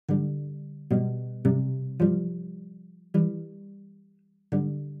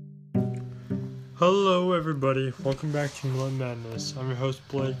Hello everybody, welcome back to Moon Madness. I'm your host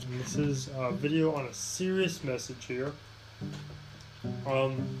Blake, and this is a video on a serious message here.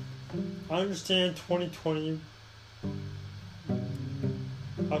 I understand 2020...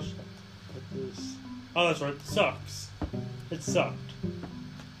 How should I put this? Oh, that's right, it sucks. It sucked.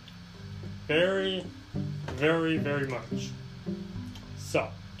 Very, very, very much.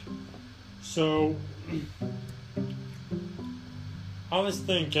 Sucked. So, I was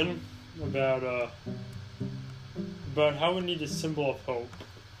thinking about how we need a symbol of hope,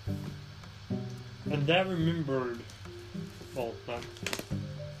 and then I remembered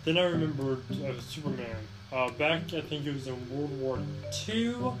Superman. Back, I think it was in World War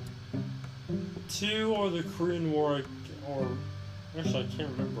II, or the Korean War, or actually I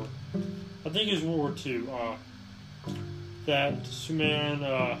can't remember. I think it was World War II. That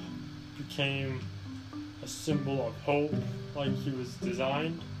Superman became a symbol of hope, like he was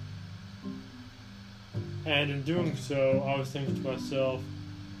designed. And in doing so, I was thinking to myself,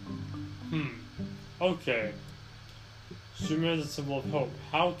 okay, Superman is a symbol of hope.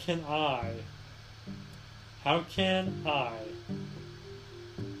 How can I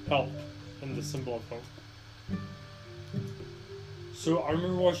help in the symbol of hope? So I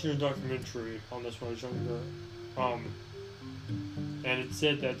remember watching a documentary on this when I was younger, and it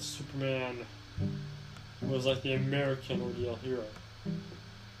said that Superman was like the American ideal hero.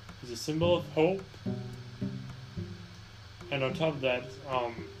 He's a symbol of hope. And on top of that,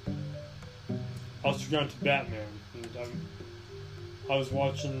 I also got into Batman, and I was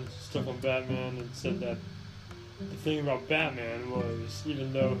watching stuff on Batman, and said that the thing about Batman was,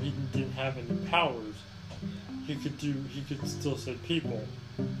 even though he didn't have any powers, he could still save people.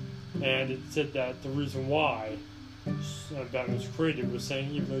 And it said that the reason why Batman was created was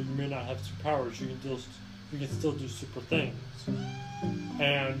saying, even though you may not have superpowers, you can still do super things.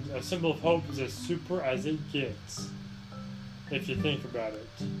 And a symbol of hope is as super as it gets, if you think about it.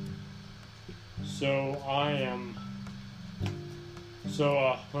 So when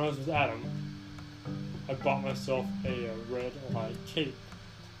I was with Adam, I bought myself a red light cape.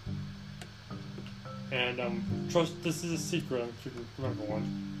 And this is a secret I'm keeping from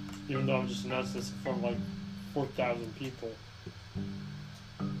everyone, even though I'm just announcing this in front of like 4,000 people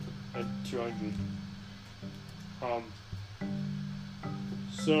at 200.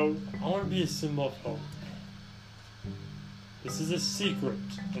 So I want to be a symbol of hope. This is a secret,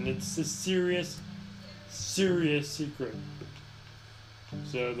 and it's a serious, serious secret.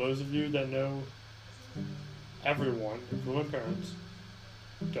 So those of you that know everyone, including my parents,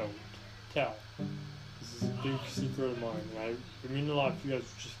 don't tell. This is a big secret of mine, and I mean a lot if you guys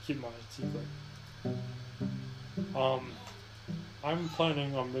just keep my secret. I'm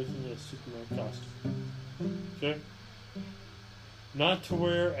planning on making a Superman costume. Okay? Not to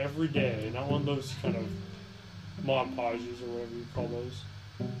wear every day, not one of those kind of montages or whatever you call those,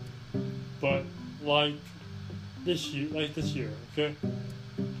 but like this year, okay?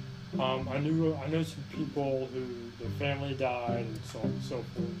 I know some people who their family died and so on and so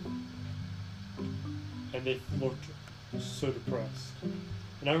forth, and they looked so depressed.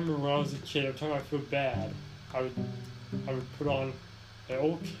 And I remember when I was a kid, every time I feel bad, I would put on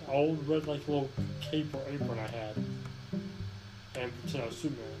an old red like little cape or apron I had, and pretend I was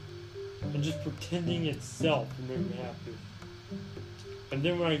Superman. And just pretending itself would make me happy. And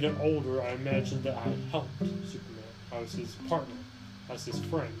then when I got older, I imagined that I helped Superman. I was his partner. I was his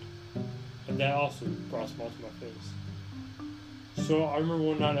friend. And that also brought a smile to my face. So I remember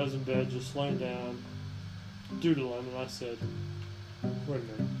one night I was in bed, just laying down, doodling, and I said, wait a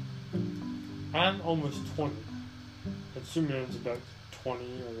minute. I'm almost 20. And Superman's about 20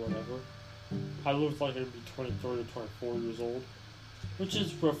 or whatever. I looked like I'd be 23 to 24 years old, which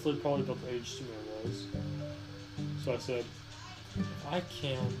is roughly probably about the age Superman was. So I said, if I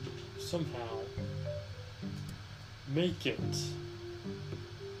can somehow make it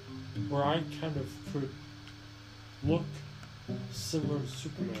where I kind of could look similar to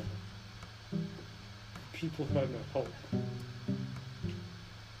Superman, people who had no hope,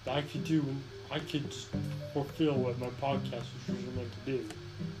 that I could just fulfill what my podcast was usually meant to do.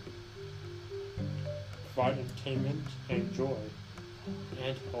 Provide entertainment and joy.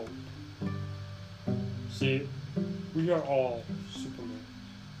 And hope. See, we are all Superman.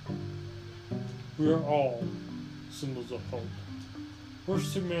 We are all symbols of hope. We're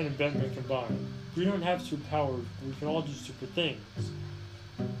Superman and Batman combined. We don't have superpowers, but we can all do super things.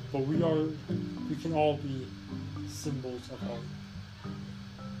 But we can all be symbols of hope.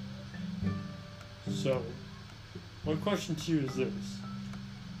 So, my question to you is this.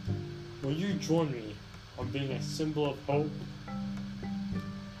 Will you join me on being a symbol of hope?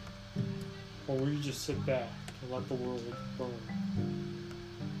 Or will you just sit back and let the world burn?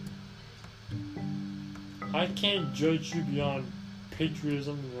 I can't judge you beyond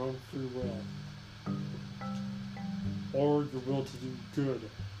patriotism and your own free will, or your will to do good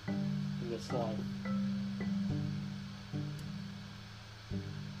in this life.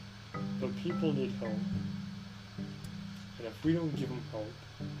 But people need hope. And if we don't give them hope,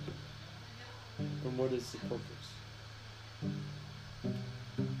 then what is the purpose?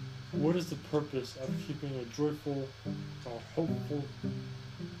 What is the purpose of keeping a joyful or hopeful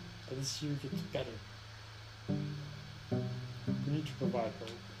that this year gets better? We need to provide hope.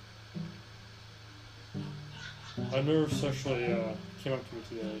 A nurse actually came up to me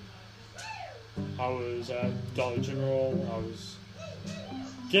today. I was at Dollar General. I was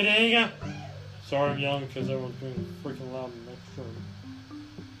getting... Sorry I'm yelling because everyone's being freaking loud in the next room.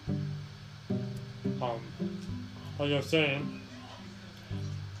 Like I was saying,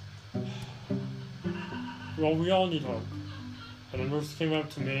 well, we all need hope. And a nurse came up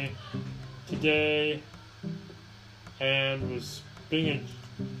to me today and was being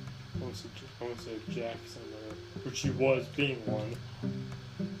I won't say Jackson, which she was being one.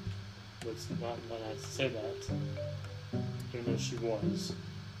 But it's not nice to say that, even though she was.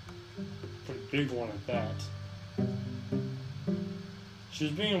 Pretty big one at that. She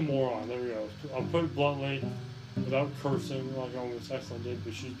was being a moron, there we go. I'll put it bluntly, without cursing like I almost accidentally did,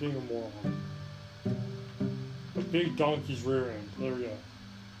 but she's being a moron. A big donkey's rear end, there we go.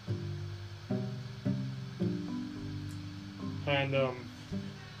 And, I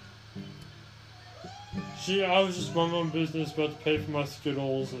was just minding my own business, about to pay for my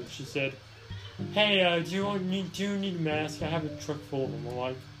Skittles, and she said, "Hey, do you need a mask? I have a truck full of them." I'm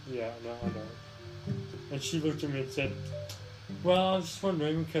like, "Yeah, no, I know." And she looked at me and said, "Well, I was just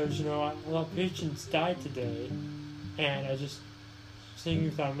wondering because, a lot of patients died today, and I just, seeing you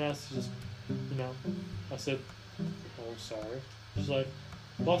without a mask, just, I said, "Oh, sorry." She's like,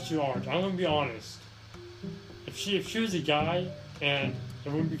 "Lost you aren't. I'm gonna be honest. If she was a guy and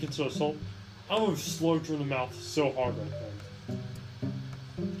it wouldn't be considered assault, I would have slugged her in the mouth so hard right then."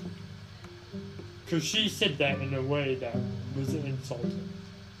 Because she said that in a way that was insulting.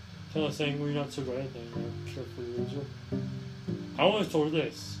 Kind of saying, "Well, you're not so good at anything, you're a carefree loser." I always told her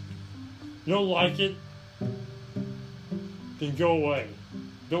this: you don't like it, then go away.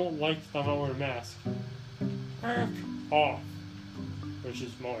 Don't like that I'm not wearing a mask. F off. Which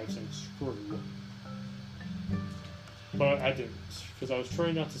is more like saying screw. But I didn't, because I was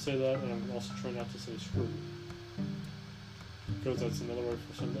trying not to say that, and I'm also trying not to say screw. Because that's another word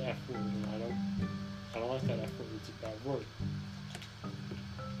for some F word, and I don't like that F word, it's a bad word.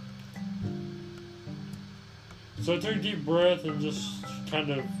 So I took a deep breath and just kind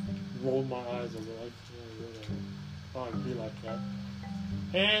of rolled my eyes over like, whatever. I'd be like that.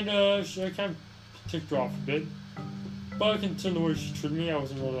 And I kind of ticked her off a bit. But considering the way she treated me, I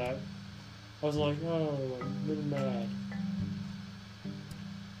wasn't really that. I was like, oh, a little mad.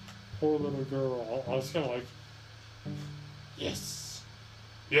 Poor little girl. I was kind of like, yes.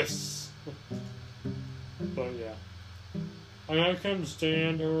 Yes. But yeah. I mean, I can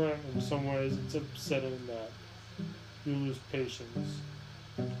understand her in some ways. It's upsetting that you lose patience.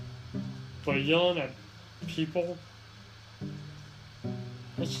 But yelling at people,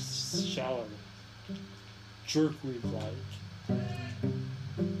 that's just shallow. Jerkweed-like.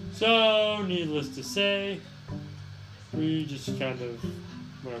 So, needless to say, we just kind of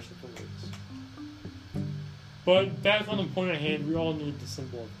went our separate ways. But back on the point at hand, we all need the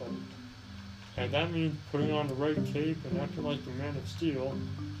symbol of hope. And that means putting on the red cape and acting like the Man of Steel.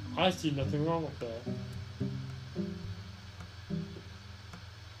 I see nothing wrong with that.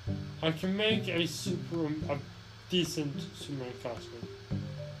 I can make a decent Superman costume.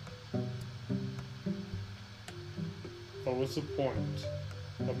 But what's the point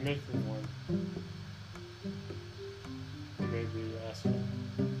of making one? You may be asking.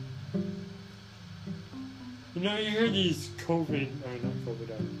 You hear these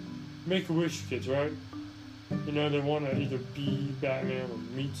Make-A-Wish kids, right? They want to either be Batman or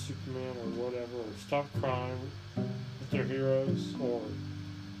meet Superman or whatever, or stop crime with their heroes, or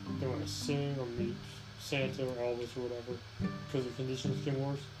they want to sing or meet Santa or Elvis or whatever because their conditions get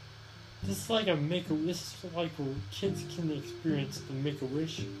worse. This is like where kids can experience the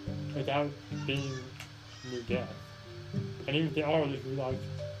Make-A-Wish without being near death. And even if they are, they can be like,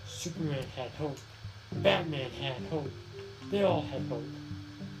 Superman had hope, Batman had hope, they all had hope.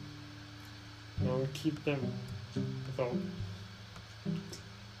 Keep them with hope.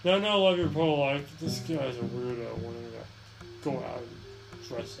 Now, I know a lot of people are probably like, this guy's a weirdo wanting to go out and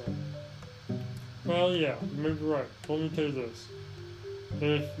dress up. Well, yeah, you may be right. Let me tell you this.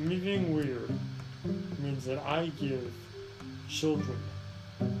 If me being weird means that I give children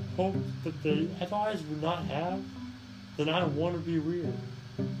hope that they otherwise would not have, then I want to be weird.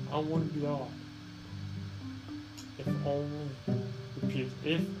 I want to be odd. If only, repeat,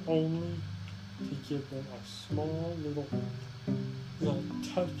 if only to give them a small little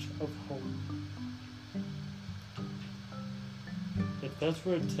touch of hope. If that's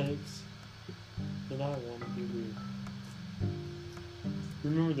what it takes, then I want to be weird.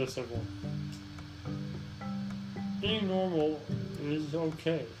 Remember this, everyone. Being normal is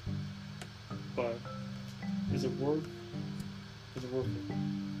okay, but is it worth it?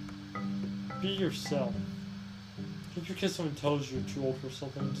 Be yourself. Just because someone tells you you're too old for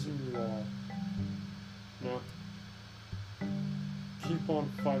something doesn't mean you are. No. Keep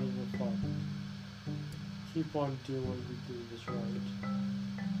on fighting the fight. Keep on doing what you do is right.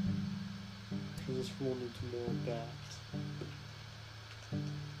 Because this world needs more of that.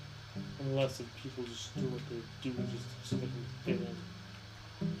 Unless if people just do what they do just so they can fit in.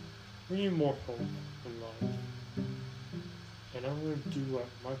 We need more hope in life. And I'm going to do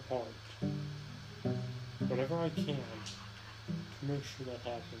my part. Whatever I can to make sure that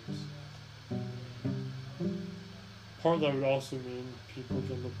happens. Part of that would also mean people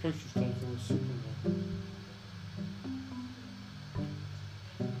getting the pictures taken with Superman.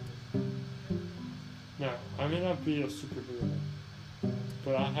 Now, I may not be a superhero,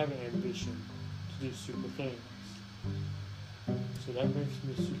 but I have an ambition to do super things. So that makes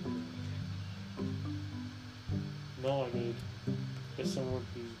me Superman. And all I need is someone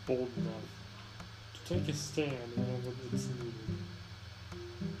who's bold enough to take a stand whenever it's needed.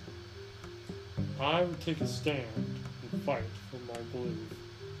 I would take a stand and fight for my belief,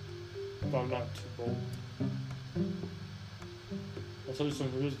 but I'm not too bold. I'll tell you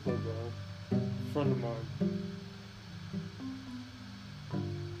someone who is bold though. A friend of mine.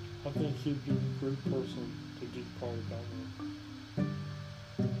 I think he'd be a great person to do part about me.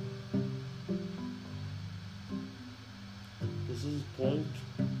 This is Blake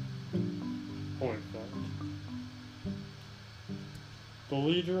Hohenfeld, the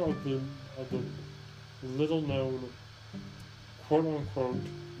leader of the little known quote unquote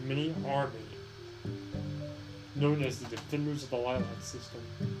mini army known as the Defenders of the Lilac System.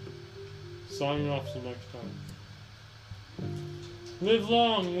 Signing off till next time. Live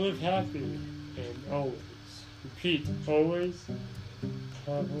long, live happy, and always, repeat, always,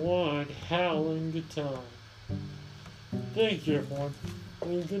 have one howling good time. Thank you, everyone,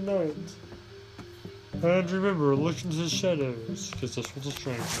 and good night. And remember, look into the shadows, because that's what's a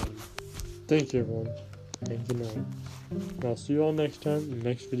strange one. Thank you, everyone, and good night. And I'll see you all next time in the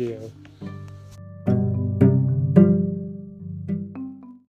next video.